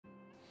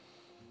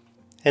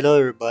Hello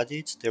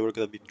everybody, today we're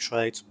gonna be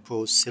trying to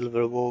pull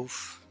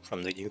Silverwolf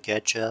from the new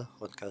Gacha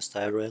Honkai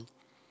IRL.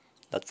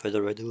 Without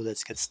further ado,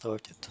 let's get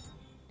started.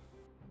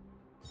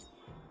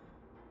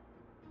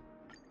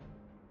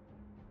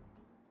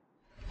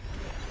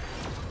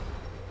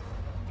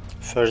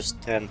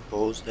 First 10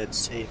 pulls, let's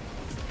see.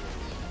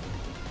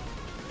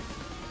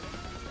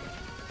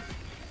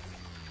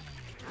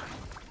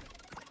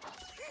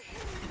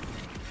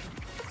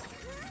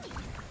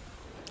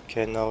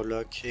 Okay, no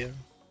luck here.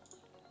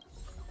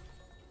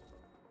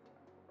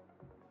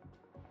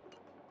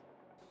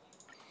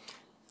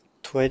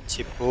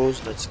 $20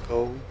 pulls, let's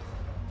go.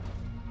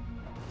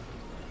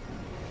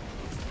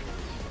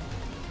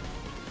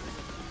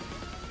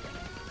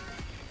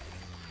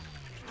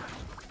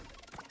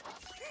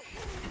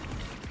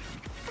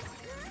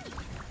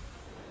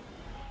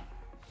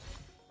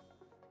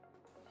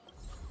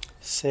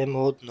 Same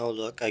old, no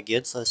luck. I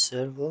get a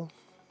servo.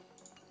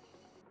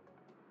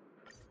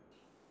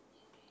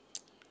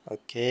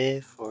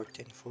 Okay,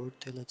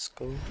 1440, let's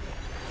go.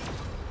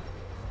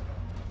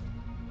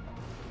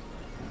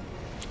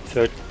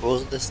 30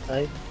 pulls this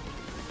time.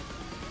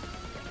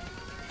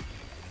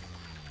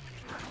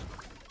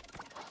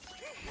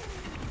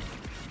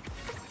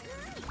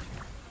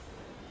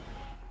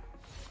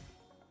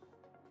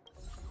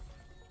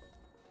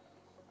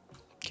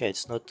 Okay,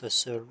 it's not a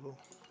servo.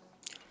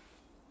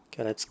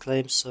 Okay, let's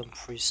claim some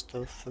free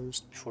stuff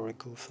first before I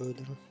go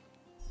further.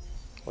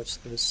 What's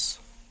this?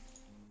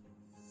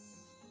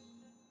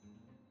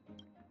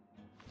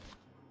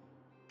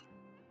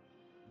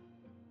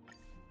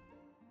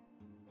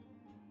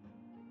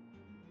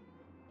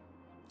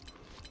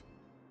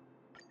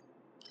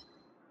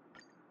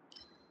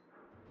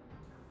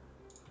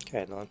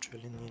 Okay, I don't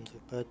really need the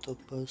battle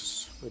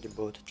pass. Already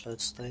bought it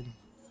last time.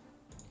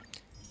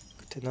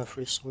 Got enough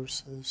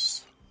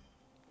resources.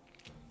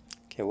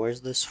 Okay,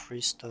 where's this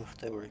free stuff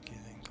they were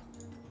giving?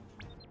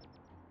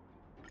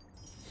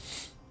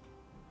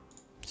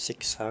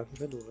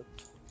 600?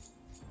 What?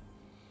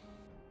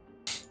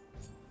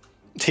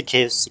 They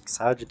gave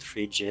 600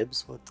 free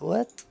gems?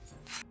 What?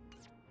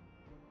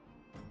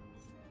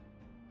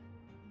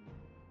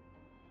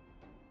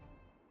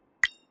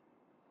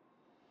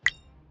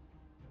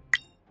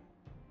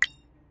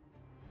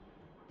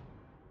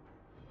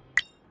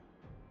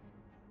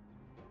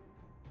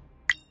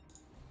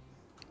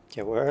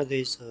 Okay, where are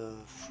these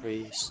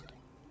free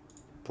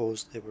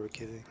posts they were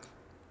giving?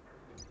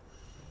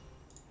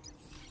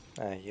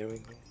 Ah, here we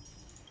go.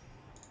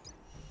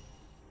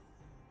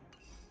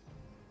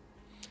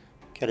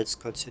 Okay, let's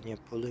continue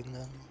pulling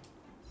them.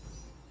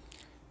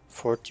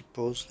 40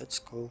 posts, let's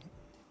go.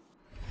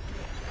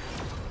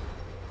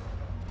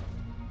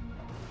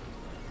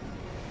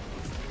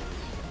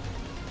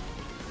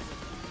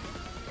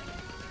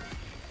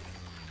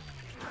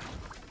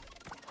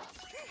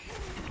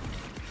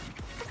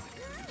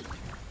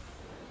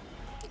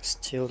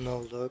 Still no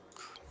luck.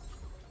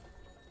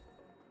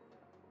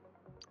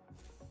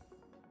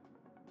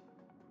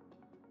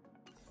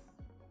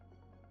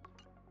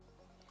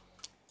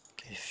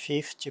 Okay,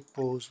 50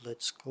 posts,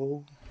 let's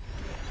go.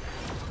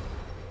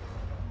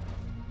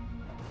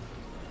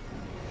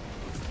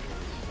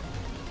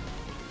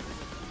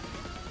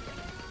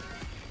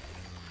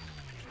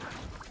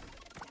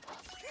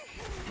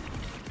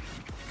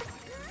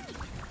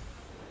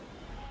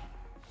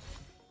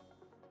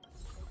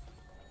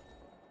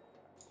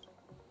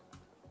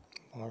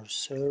 More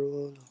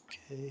serval,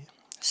 okay.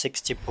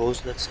 60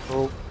 posts, let's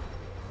go.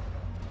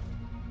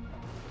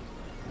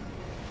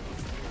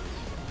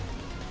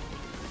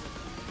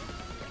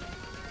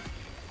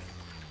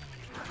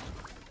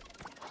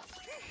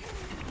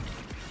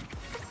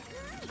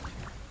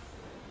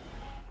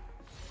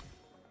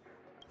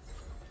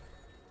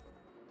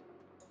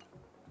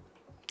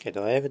 Okay,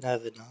 do I even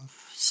have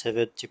enough?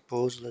 70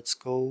 posts, let's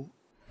go.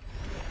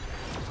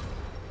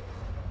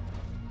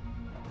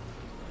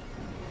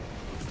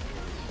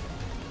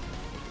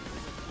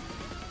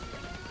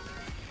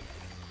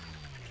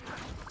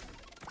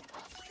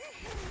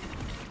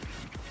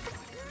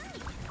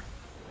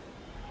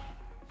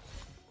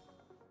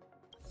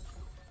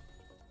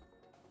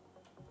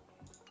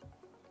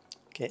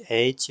 Okay,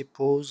 80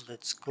 posts,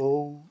 let's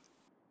go.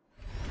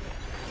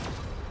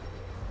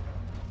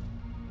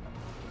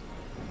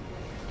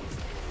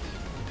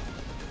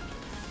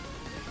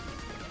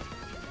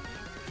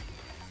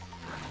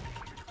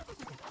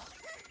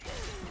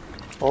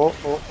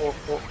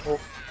 Oh.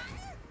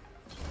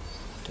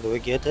 Did we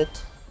get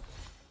it?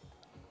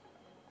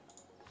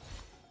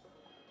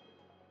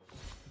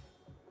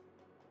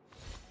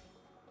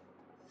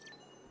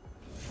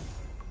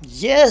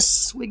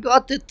 Yes, we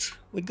got it.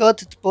 We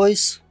got it,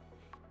 boys.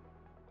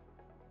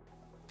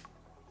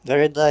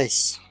 Very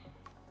nice.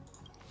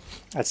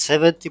 At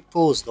 70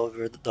 posts,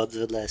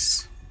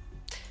 nonetheless.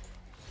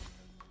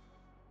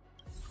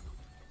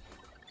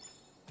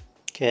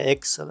 Okay,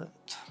 excellent.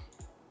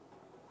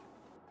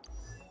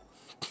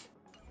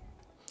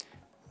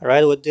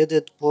 Alright, we did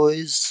it,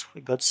 boys.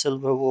 We got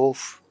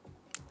Silverwolf.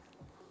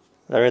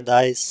 Very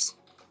nice.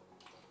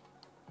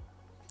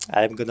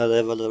 I'm gonna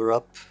level her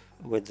up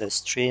with the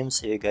stream.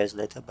 See you guys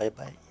later. Bye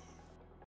bye.